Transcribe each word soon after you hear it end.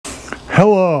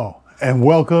Hello and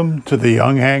welcome to the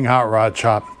Young Hang Hot Rod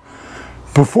Shop.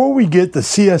 Before we get the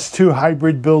CS2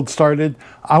 Hybrid build started,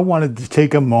 I wanted to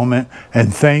take a moment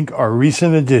and thank our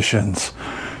recent additions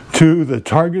to the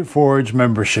Target Forge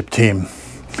membership team.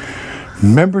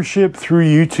 Membership through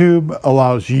YouTube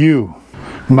allows you,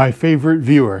 my favorite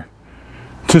viewer,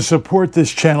 to support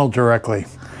this channel directly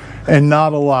and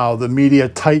not allow the media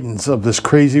titans of this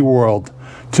crazy world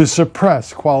to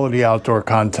suppress quality outdoor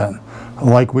content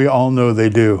like we all know they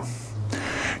do.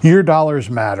 Your dollars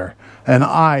matter, and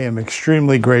I am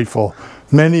extremely grateful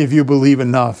many of you believe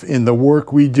enough in the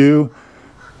work we do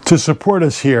to support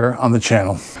us here on the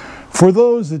channel. For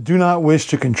those that do not wish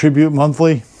to contribute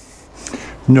monthly,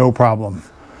 no problem.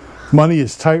 Money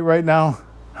is tight right now.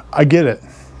 I get it.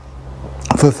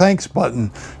 The thanks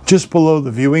button just below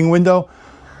the viewing window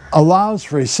allows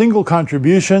for a single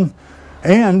contribution,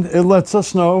 and it lets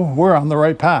us know we're on the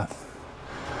right path.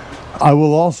 I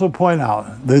will also point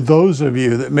out that those of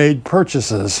you that made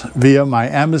purchases via my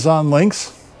Amazon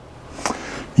links,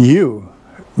 you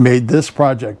made this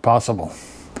project possible.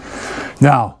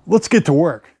 Now, let's get to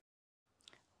work.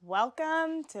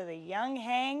 Welcome to the Young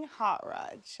Hang Hot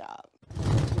Rod Shop.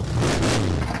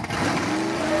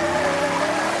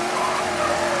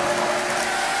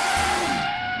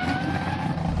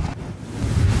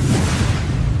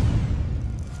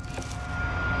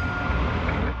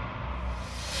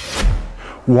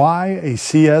 Why a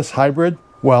CS Hybrid?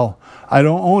 Well, I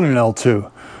don't own an L2,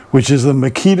 which is the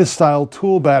Makita style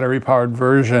tool battery powered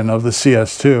version of the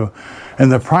CS2.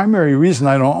 And the primary reason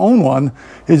I don't own one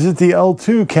is that the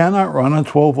L2 cannot run on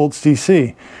 12 volts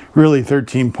DC, really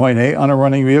 13.8 on a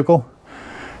running vehicle.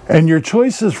 And your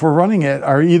choices for running it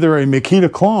are either a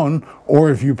Makita clone, or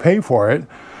if you pay for it,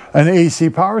 an AC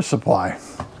power supply.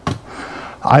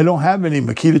 I don't have any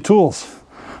Makita tools.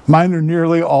 Mine are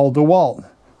nearly all DeWalt,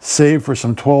 save for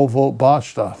some 12 volt Bosch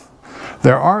stuff.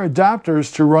 There are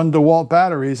adapters to run DeWalt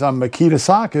batteries on Makita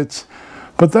sockets,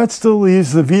 but that still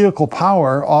leaves the vehicle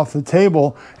power off the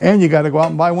table, and you got to go out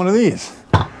and buy one of these.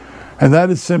 And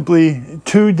that is simply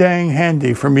too dang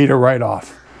handy for me to write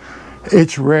off.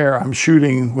 It's rare I'm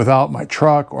shooting without my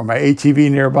truck or my ATV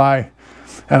nearby,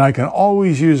 and I can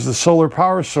always use the solar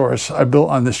power source I built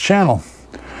on this channel.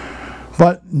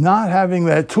 But not having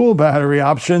that tool battery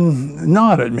option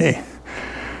gnawed at me.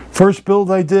 First build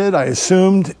I did, I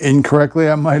assumed, incorrectly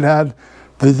I might add,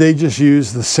 that they just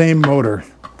used the same motor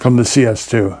from the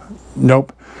CS2.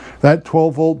 Nope, that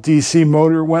 12 volt DC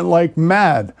motor went like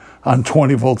mad on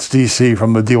 20 volts DC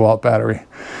from the DeWalt battery.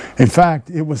 In fact,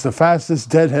 it was the fastest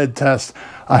deadhead test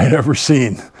I had ever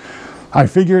seen. I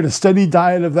figured a steady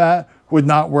diet of that would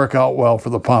not work out well for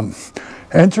the pump.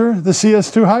 Enter the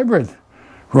CS2 Hybrid.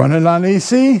 Run it on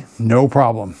AC, no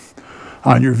problem.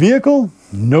 On your vehicle,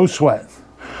 no sweat.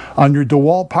 On your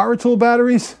DeWalt power tool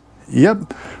batteries,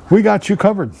 yep, we got you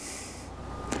covered.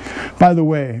 By the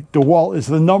way, DeWalt is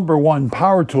the #1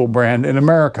 power tool brand in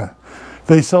America.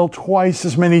 They sell twice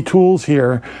as many tools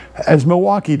here as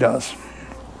Milwaukee does.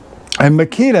 And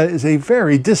Makita is a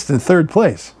very distant third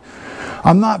place.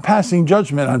 I'm not passing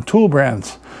judgment on tool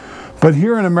brands, but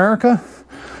here in America,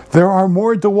 there are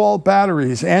more DeWalt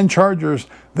batteries and chargers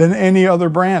than any other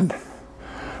brand.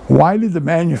 Why did the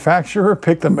manufacturer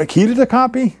pick the Makita to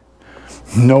copy?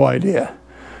 No idea.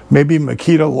 Maybe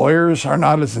Makita lawyers are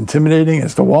not as intimidating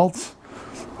as DeWalt's?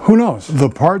 Who knows? The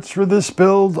parts for this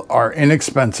build are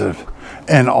inexpensive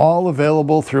and all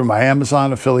available through my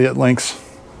Amazon affiliate links.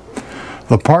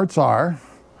 The parts are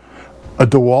a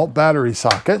DeWalt battery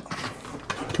socket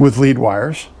with lead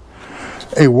wires,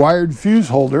 a wired fuse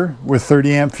holder with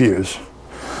 30 amp fuse,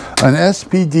 an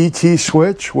SPDT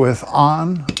switch with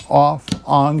on, off,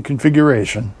 on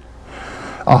configuration,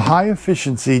 a high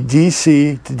efficiency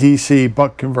DC to DC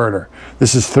buck converter.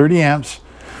 This is 30 amps,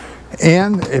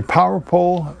 and a power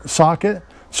pole socket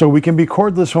so we can be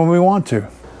cordless when we want to.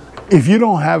 If you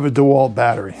don't have a DeWalt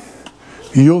battery,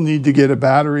 you'll need to get a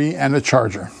battery and a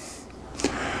charger.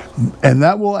 And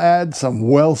that will add some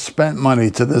well-spent money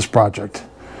to this project.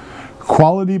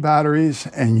 Quality batteries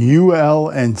and UL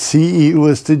and CE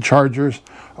listed chargers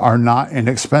are not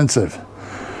inexpensive,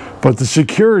 but the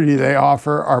security they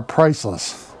offer are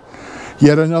priceless.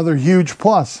 Yet another huge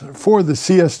plus for the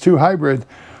CS2 Hybrid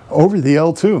over the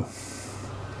L2.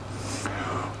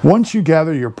 Once you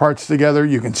gather your parts together,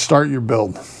 you can start your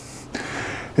build.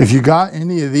 If you got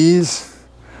any of these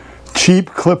cheap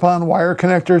clip-on wire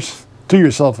connectors, do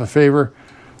yourself a favor,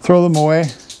 throw them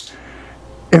away.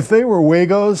 If they were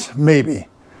Wagos, maybe.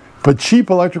 But cheap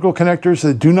electrical connectors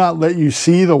that do not let you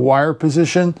see the wire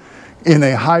position in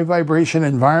a high vibration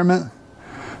environment,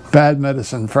 bad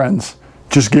medicine, friends.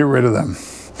 Just get rid of them.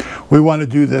 we want to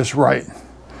do this right.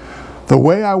 The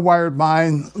way I wired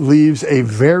mine leaves a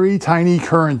very tiny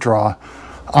current draw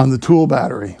on the tool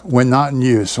battery when not in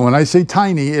use. When I say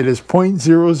tiny, it is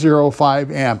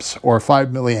 0.005 amps or 5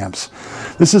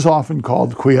 milliamps. This is often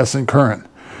called quiescent current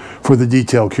for the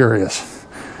detail curious.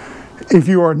 If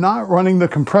you are not running the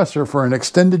compressor for an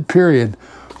extended period,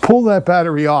 pull that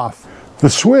battery off. The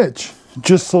switch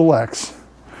just selects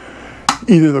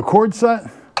either the cord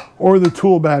set or the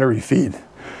tool battery feed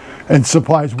and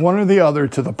supplies one or the other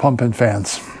to the pump and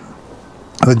fans.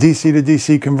 The DC to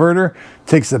DC converter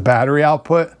takes the battery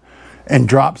output and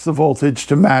drops the voltage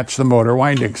to match the motor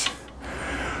windings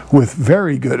with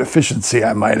very good efficiency,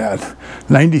 I might add,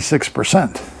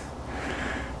 96%.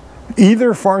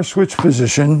 Either far switch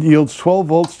position yields 12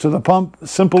 volts to the pump,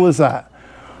 simple as that.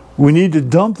 We need to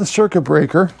dump the circuit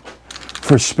breaker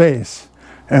for space,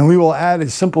 and we will add a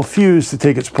simple fuse to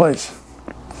take its place.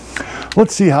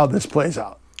 Let's see how this plays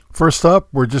out. First up,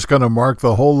 we're just going to mark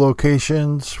the hole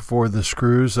locations for the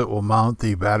screws that will mount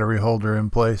the battery holder in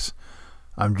place.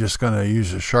 I'm just going to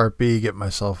use a Sharpie, get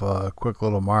myself a quick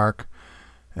little mark,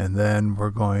 and then we're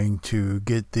going to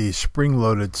get the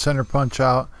spring-loaded center punch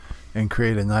out and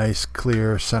create a nice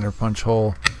clear center punch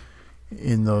hole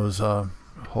in those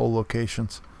hole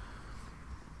locations.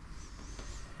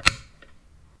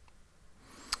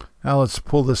 Now let's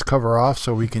pull this cover off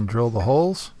so we can drill the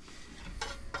holes.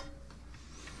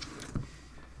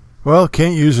 Well,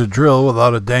 can't use a drill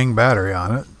without a dang battery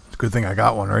on it. It's a good thing I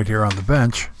got one right here on the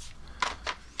bench.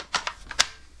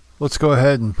 Let's go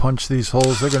ahead and punch these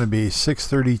holes. They're going to be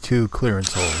 632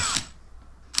 clearance holes.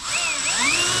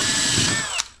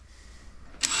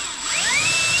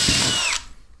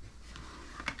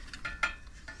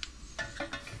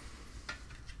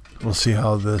 We'll see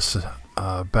how this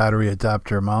battery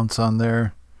adapter mounts on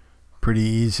there. Pretty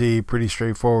easy, pretty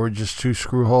straightforward, just 2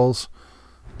 screw holes.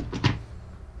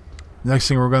 Next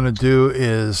thing we're going to do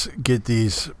is get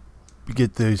the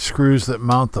screws that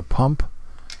mount the pump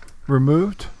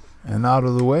removed and out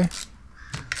of the way.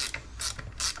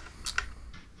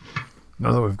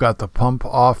 Now that we've got the pump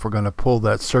off, we're going to pull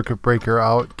that circuit breaker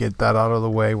out, get that out of the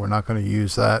way. We're not going to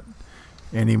use that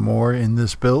anymore in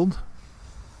this build.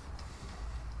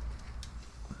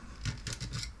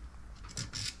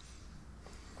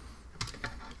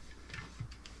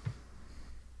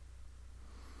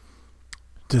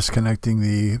 Disconnecting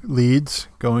the leads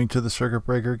going to the circuit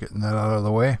breaker, getting that out of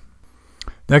the way.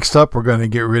 Next up, we're going to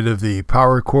get rid of the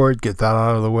power cord, get that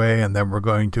out of the way, and then we're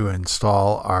going to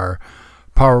install our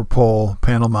power pole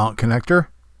panel mount connector.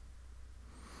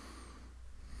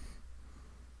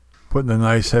 Putting a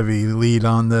nice heavy lead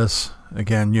on this.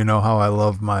 Again, you know how I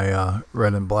love my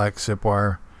red and black zip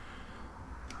wire.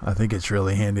 I think it's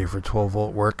really handy for 12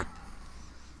 volt work.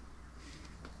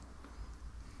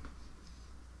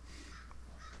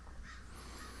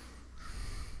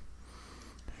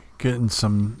 Getting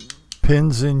some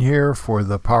pins in here for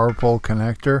the power pole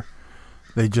connector.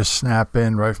 They just snap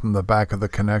in right from the back of the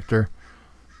connector.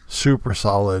 Super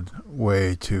solid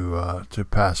way to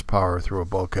pass power through a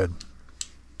bulkhead.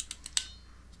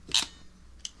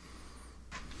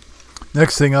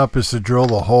 Next thing up is to drill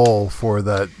the hole for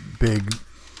that big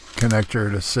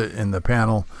connector to sit in the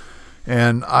panel.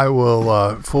 And I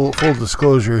will, full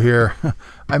disclosure here,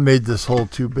 I made this hole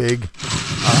too big.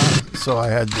 So I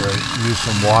had to use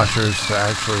some washers to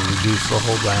actually reduce the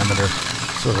hole diameter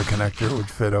so the connector would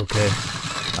fit okay.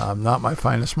 Not my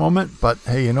finest moment, but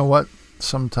hey, you know what?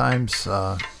 Sometimes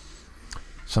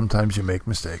you make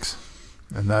mistakes,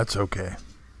 and that's okay.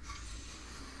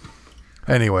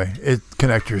 Anyway,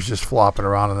 connector's just flopping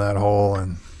around in that hole,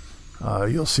 and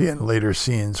you'll see in later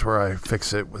scenes where I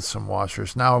fix it with some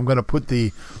washers. Now I'm going to put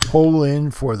the hole in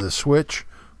for the switch,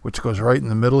 which goes right in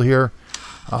the middle here.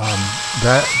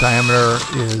 That diameter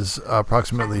is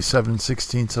approximately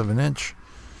 7/16 of an inch.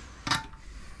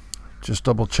 Just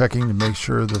double checking to make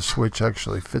sure the switch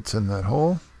actually fits in that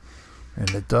hole, and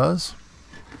it does.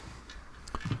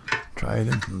 Try it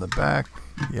in from the back.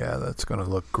 Yeah, that's going to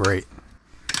look great.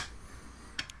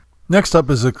 Next up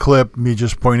is a clip, me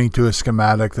just pointing to a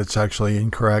schematic that's actually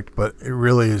incorrect, but it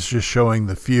really is just showing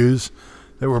the fuse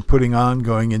that we're putting on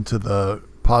going into the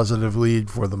positive lead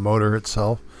for the motor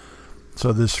itself.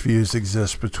 So this fuse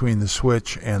exists between the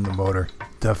switch and the motor.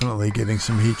 Definitely getting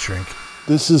some heat shrink.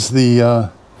 This is the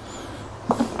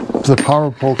power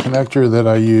pole connector that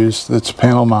I use, that's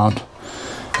panel mount,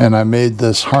 and I made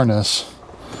this harness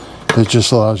that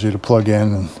just allows you to plug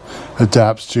in and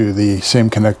adapts to the same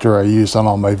connector I used on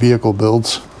all my vehicle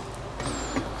builds.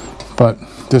 But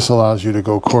this allows you to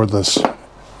go cordless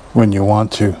when you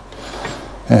want to.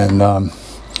 And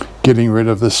getting rid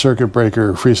of the circuit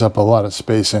breaker frees up a lot of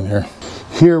space in here.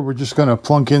 Here we're just going to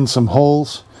plunk in some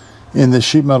holes in the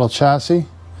sheet metal chassis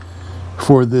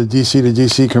for the DC to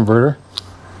DC converter.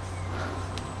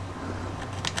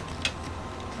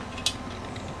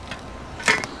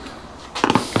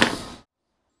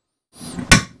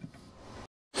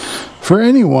 For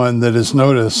anyone that has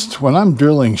noticed, when I'm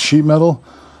drilling sheet metal,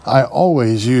 I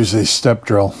always use a step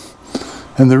drill.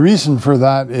 And the reason for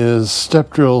that is step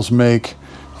drills make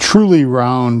truly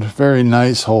round, very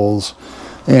nice holes.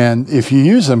 And if you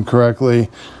use them correctly,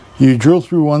 you drill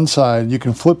through one side, you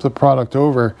can flip the product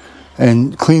over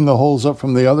and clean the holes up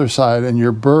from the other side, and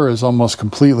your burr is almost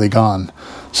completely gone.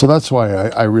 So that's why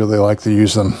I really like to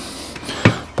use them.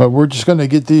 But we're just going to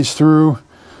get these through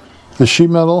the sheet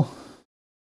metal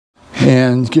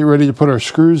and get ready to put our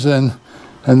screws in.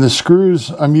 And the screws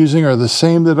I'm using are the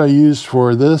same that I used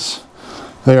for this.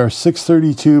 They are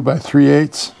 632 by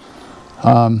 3/8.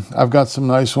 I've got some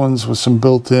nice ones with some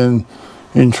built-in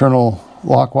internal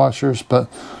lock washers, but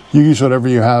you use whatever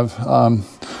you have.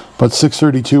 But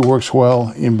 632 works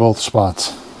well in both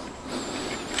spots.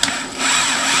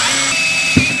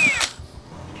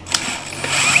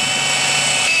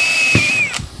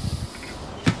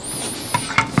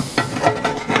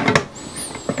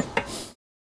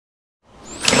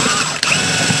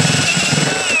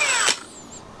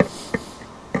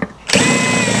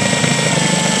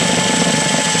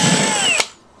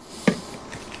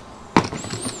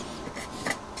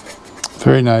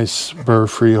 Very nice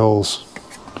burr-free holes.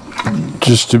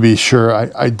 Just to be sure,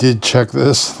 I did check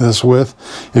this width.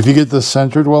 If you get this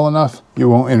centered well enough, you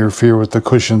won't interfere with the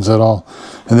cushions at all.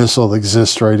 And this will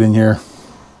exist right in here.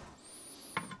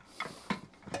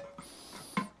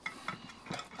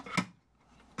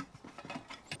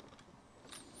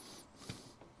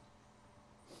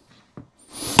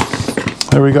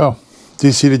 There we go.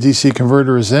 DC to DC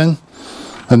converter is in.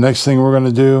 The next thing we're going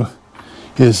to do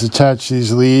is attach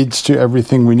these leads to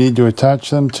everything we need to attach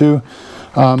them to.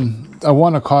 I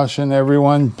want to caution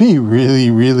everyone, be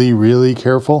really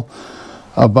careful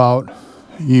about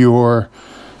your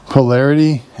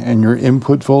polarity and your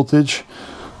input voltage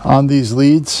on these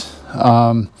leads.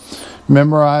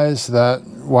 Memorize that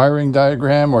wiring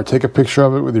diagram or take a picture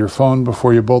of it with your phone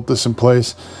before you bolt this in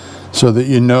place so that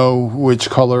you know which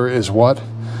color is what,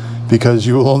 because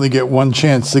you will only get one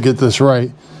chance to get this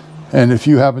right. And if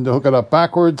you happen to hook it up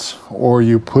backwards, or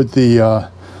you put the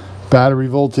battery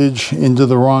voltage into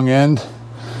the wrong end,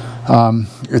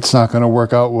 it's not going to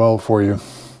work out well for you.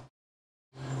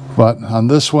 But on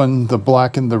this one, the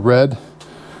black and the red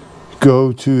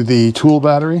go to the tool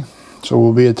battery, so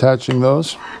we'll be attaching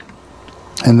those.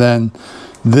 And then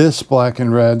this black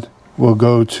and red will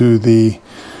go to the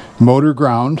motor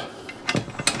ground,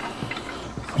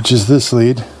 which is this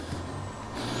lead,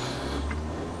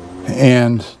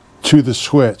 and to the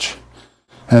switch.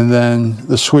 And then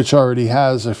the switch already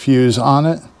has a fuse on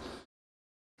it,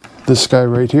 this guy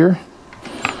right here.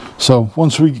 So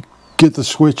once we get the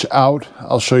switch out,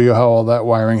 I'll show you how all that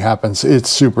wiring happens. It's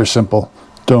super simple,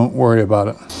 don't worry about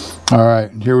it. All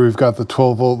right, here we've got the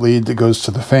 12-volt lead that goes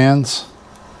to the fans,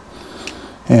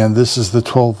 and this is the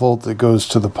 12-volt that goes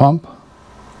to the pump.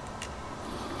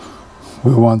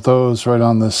 We want those right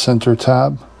on the center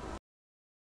tab.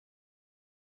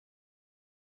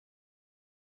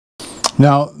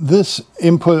 Now this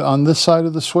input on this side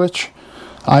of the switch,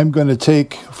 I'm going to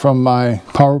take from my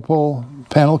power pole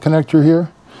panel connector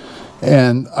here,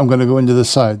 and I'm going to go into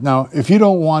this side. Now if you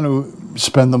don't want to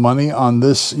spend the money on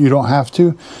this, you don't have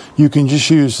to. You can just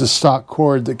use the stock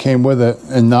cord that came with it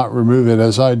and not remove it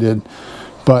as I did.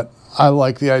 But I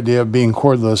like the idea of being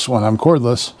cordless when I'm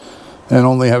cordless and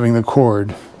only having the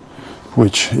cord,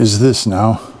 which is this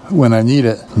now, when I need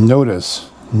it. Notice,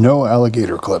 no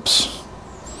alligator clips.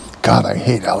 God, I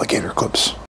hate alligator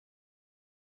clips.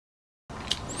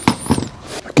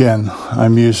 Again,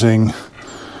 I'm using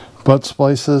butt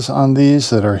splices on these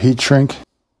that are heat shrink.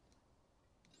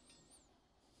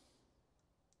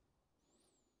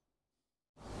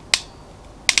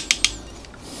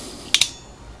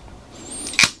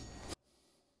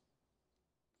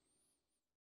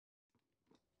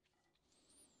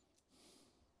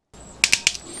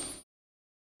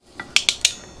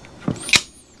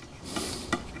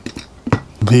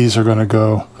 These are going to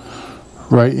go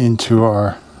right into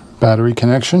our battery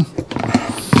connection.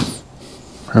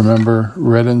 Remember,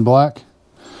 red and black?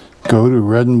 Go to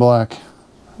red and black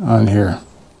on here.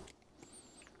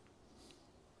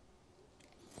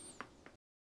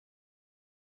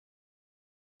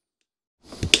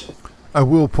 I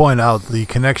will point out the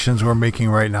connections we're making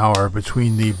right now are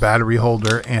between the battery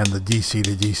holder and the DC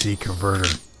to DC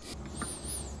converter.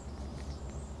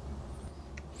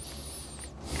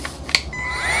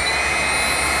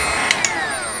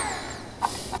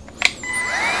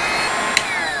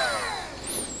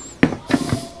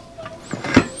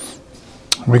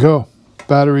 we go.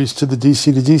 Batteries to the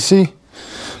DC to DC.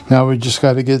 Now we just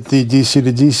got to get the DC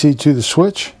to DC to the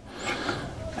switch,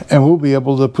 and we'll be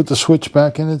able to put the switch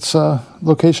back in its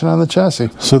location on the chassis.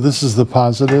 So this is the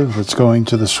positive that's going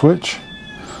to the switch.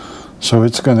 So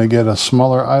it's going to get a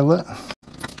smaller eyelet.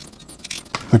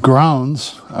 The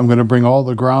grounds, I'm going to bring all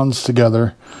the grounds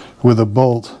together with a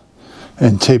bolt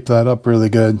and tape that up really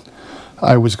good.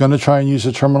 I was going to try and use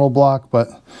a terminal block, but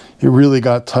it really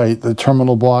got tight. The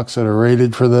terminal blocks that are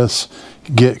rated for this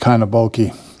get kind of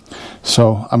bulky.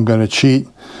 So I'm going to cheat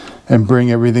and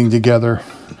bring everything together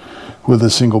with a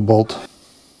single bolt.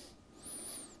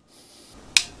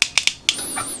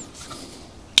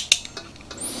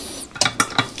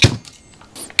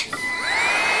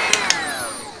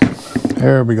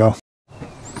 There we go.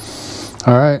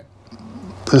 All right,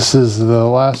 this is the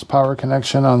last power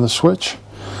connection on the switch.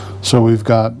 So we've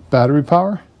got battery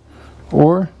power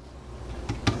or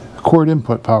cord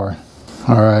input power.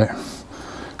 All right,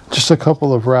 just a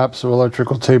couple of wraps of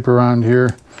electrical tape around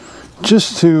here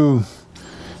just to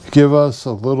give us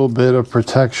a little bit of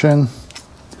protection.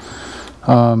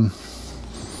 You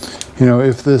know,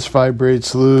 if this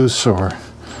vibrates loose or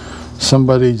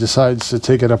somebody decides to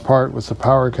take it apart with the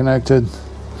power connected,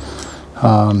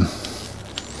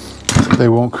 they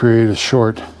won't create a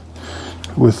short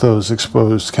with those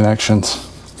exposed connections.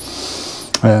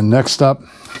 And next up,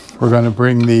 we're going to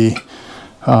bring the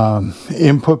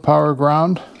input power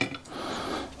ground,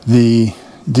 the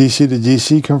DC to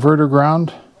DC converter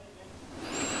ground,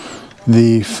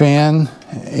 the fan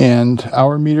and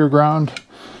hour meter ground,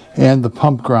 and the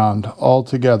pump ground all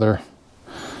together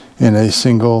in a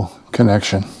single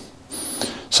connection,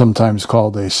 sometimes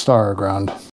called a star ground.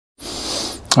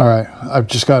 All right, I've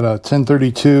just got a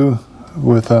 1032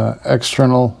 with an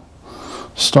external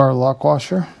star lock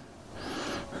washer,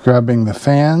 grabbing the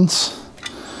fans,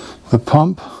 the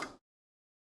pump,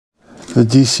 the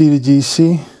DC to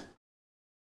DC,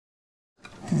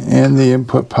 and the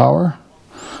input power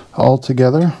all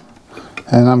together.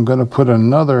 And I'm going to put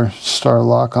another star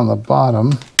lock on the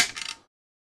bottom.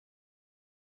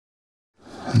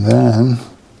 And then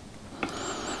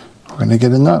we're going to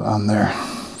get a nut on there.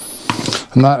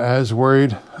 I'm not as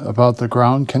worried about the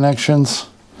ground connections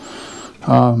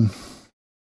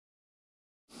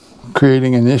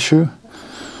creating an issue,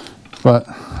 but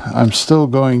I'm still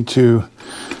going to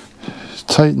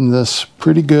tighten this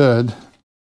pretty good.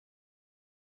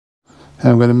 And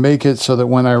I'm going to make it so that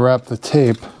when I wrap the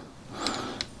tape,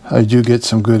 I do get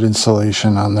some good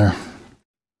insulation on there.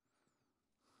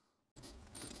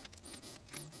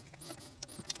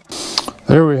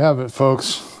 There we have it,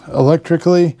 folks.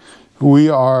 Electrically, we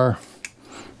are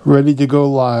ready to go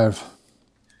live.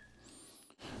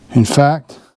 In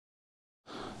fact,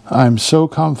 I'm so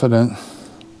confident.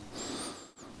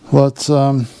 Let's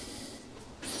go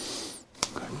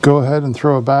ahead and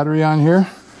throw a battery on here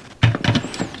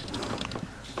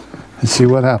and see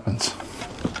what happens.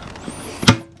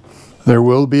 There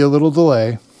will be a little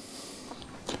delay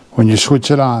when you switch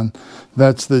it on.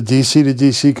 That's the DC to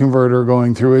DC converter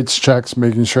going through its checks,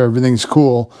 making sure everything's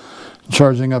cool,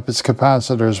 charging up its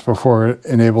capacitors before it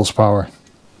enables power.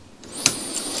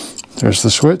 There's the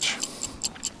switch.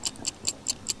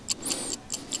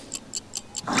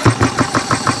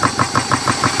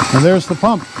 And there's the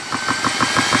pump.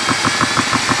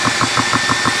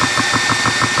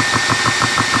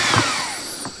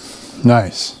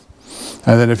 Nice.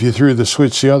 And then if you threw the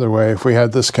switch the other way, if we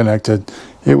had this connected,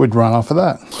 it would run off of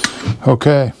that.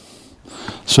 Okay,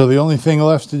 so the only thing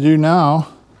left to do now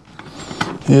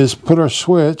is put our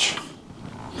switch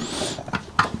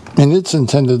in its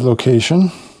intended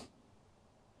location.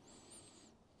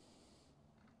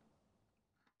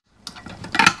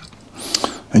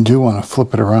 I do want to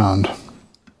flip it around.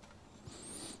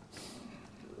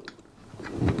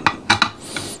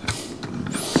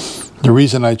 The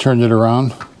reason I turned it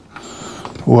around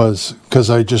was because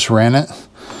I just ran it.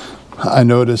 I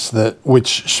noticed that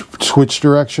which switch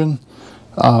direction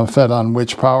fed on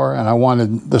which power, and I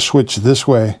wanted the switch this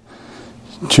way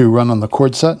to run on the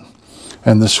cord set,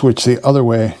 and the switch the other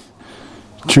way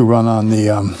to run on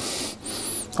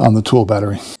the tool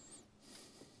battery.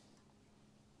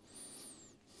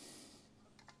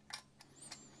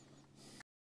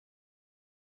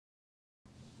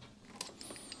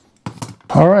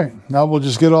 All right, now we'll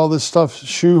just get all this stuff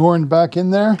shoehorned back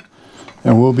in there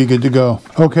and we'll be good to go.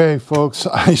 Okay, folks,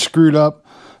 I screwed up.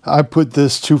 I put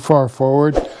this too far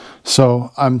forward,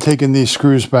 so I'm taking these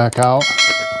screws back out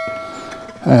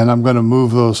and I'm going to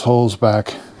move those holes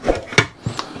back.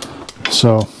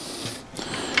 So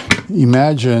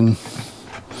imagine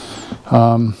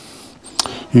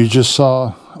you just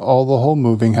saw all the hole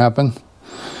moving happen.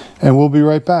 and we'll be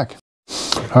right back.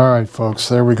 All right, folks,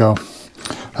 there we go.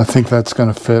 I think that's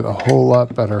going to fit a whole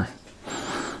lot better.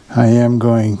 I am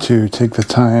going to take the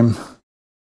time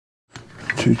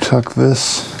to tuck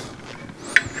this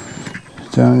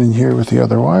down in here with the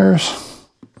other wires.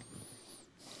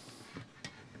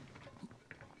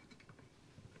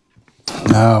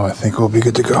 Now I think we'll be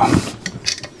good to go.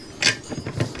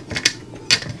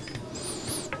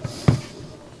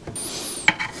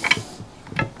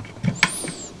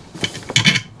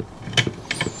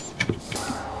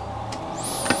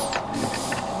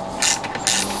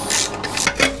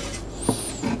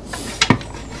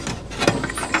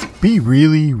 Be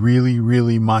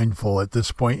really mindful at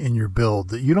this point in your build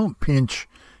that you don't pinch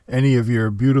any of your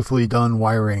beautifully done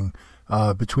wiring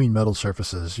between metal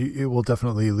surfaces. It will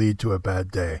definitely lead to a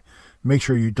bad day. Make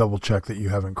sure you double check that you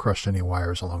haven't crushed any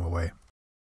wires along the way.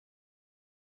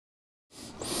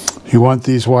 You want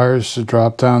these wires to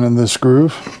drop down in this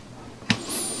groove.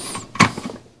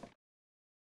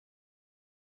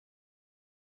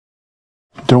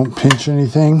 Don't pinch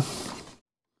anything.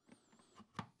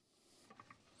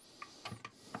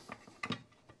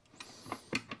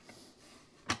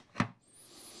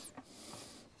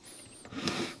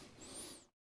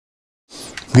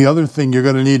 The other thing you're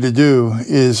going to need to do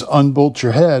is unbolt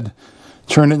your head,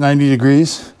 turn it 90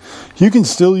 degrees. You can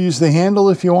still use the handle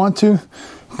if you want to,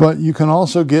 but you can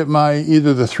also get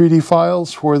either the 3D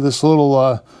files for this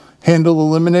little handle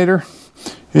eliminator.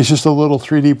 It's just a little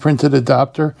 3D printed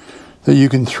adapter that you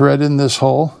can thread in this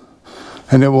hole,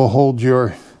 and it will hold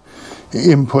your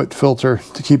input filter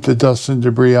to keep the dust and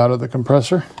debris out of the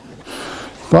compressor.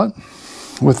 But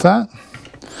with that,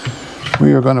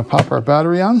 we are going to pop our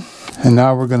battery on. And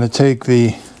now we're going to take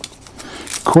the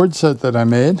cord set that I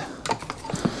made.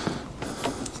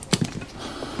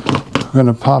 We're going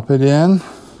to pop it in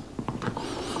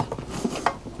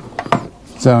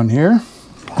down here.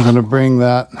 We're going to bring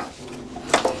that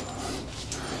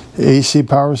AC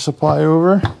power supply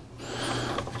over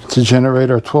to generate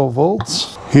our 12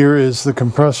 volts. Here is the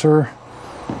compressor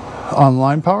on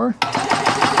line power.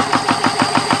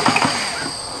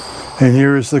 And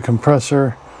here is the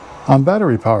compressor on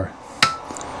battery power.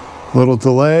 Little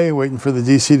delay, waiting for the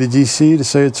DC to DC to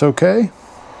say it's okay.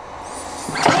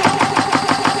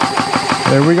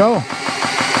 There we go.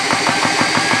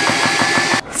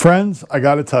 Friends, I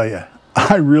gotta tell you,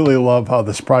 I really love how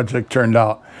this project turned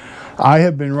out. I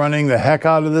have been running the heck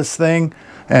out of this thing,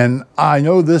 and I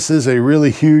know this is a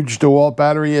really huge DeWalt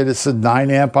battery. It is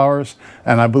 9 amp hours,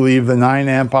 and I believe the 9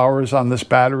 amp hours on this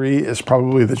battery is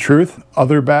probably the truth.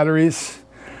 Other batteries,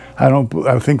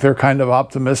 I think they're kind of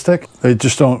optimistic. They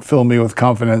just don't fill me with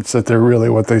confidence that they're really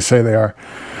what they say they are.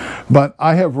 But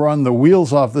I have run the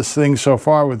wheels off this thing so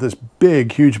far with this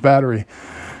big, huge battery.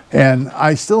 And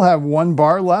I still have 1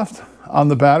 bar left on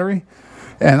the battery.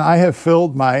 And I have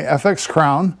filled my FX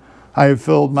crown. I have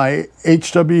filled my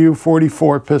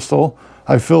HW44 pistol.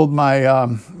 I filled my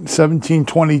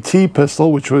 1720T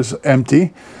pistol, which was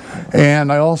empty.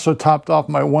 And I also topped off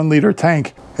my 1 liter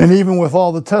tank. And even with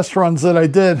all the test runs that I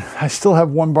did, I still have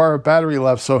 1 bar of battery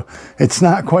left, so it's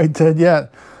not quite dead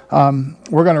yet.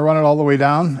 We're going to run it all the way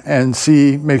down and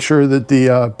make sure that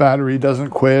the battery doesn't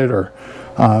quit, or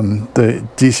the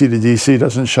DC to DC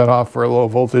doesn't shut off for a low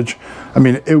voltage. I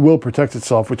mean, it will protect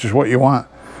itself, which is what you want.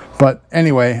 But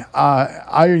anyway,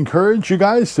 I encourage you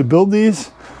guys to build these.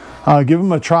 Give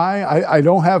them a try. I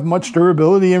don't have much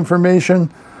durability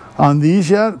information on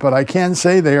these yet, but I can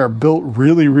say they are built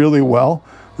really well.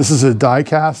 This is a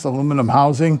die-cast aluminum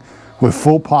housing with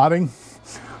full potting,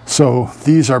 so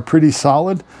these are pretty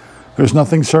solid. There's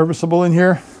nothing serviceable in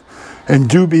here. And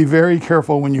do be very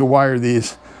careful when you wire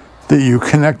these that you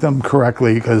connect them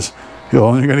correctly, because you're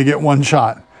only going to get 1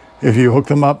 shot. If you hook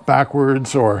them up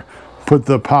backwards or put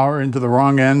the power into the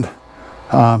wrong end,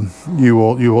 you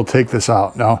will take this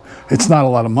out. Now, it's not a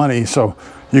lot of money, so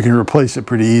you can replace it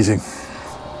pretty easy.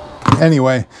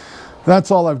 Anyway,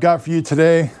 that's all I've got for you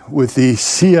today with the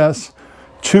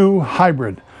CS2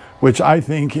 Hybrid, which I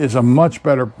think is a much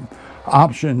better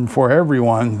option for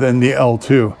everyone than the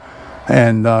L2.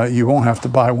 And you won't have to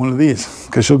buy one of these,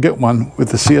 because you'll get one with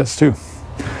the CS2.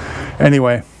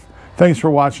 Anyway, thanks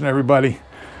for watching, everybody.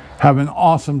 Have an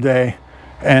awesome day,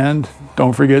 and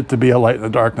don't forget to be a light in the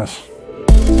darkness.